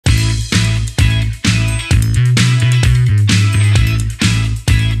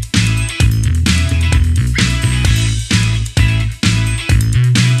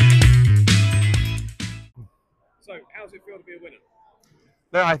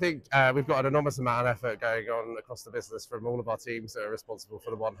No, I think we've got an enormous amount of effort going on across the business from all of our teams that are responsible for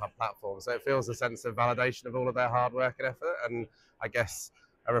the One Hub platform. So it feels a sense of validation of all of their hard work and effort, and I guess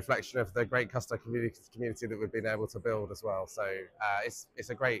a reflection of the great customer community that we've been able to build as well. So it's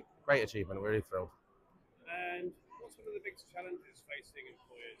a great achievement. We're really thrilled. And what's one of the biggest challenges facing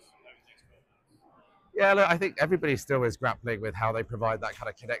employers over the next 12 months? Yeah, look, I think everybody still is grappling with how they provide that kind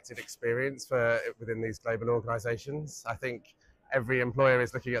of connected experience for within these global organisations. I think every employer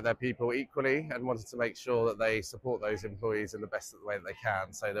is looking at their people equally and wanting to make sure that they support those employees in the best way that they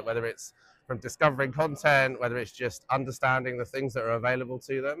can. So that whether it's from discovering content, whether it's just understanding the things that are available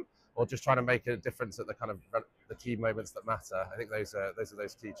to them, or just trying to make a difference at the kind of the key moments that matter. I think those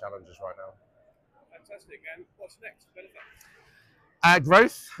key challenges right now. Fantastic. And what's next for Benefex?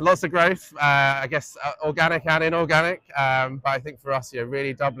 Growth, lots of growth. I guess organic and inorganic. But I think for us,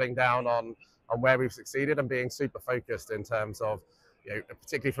 really doubling down on where we've succeeded and being super focused in terms of,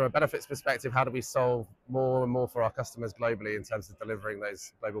 particularly from a benefits perspective, how do we solve more and more for our customers globally in terms of delivering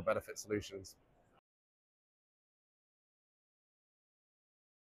those global benefit solutions.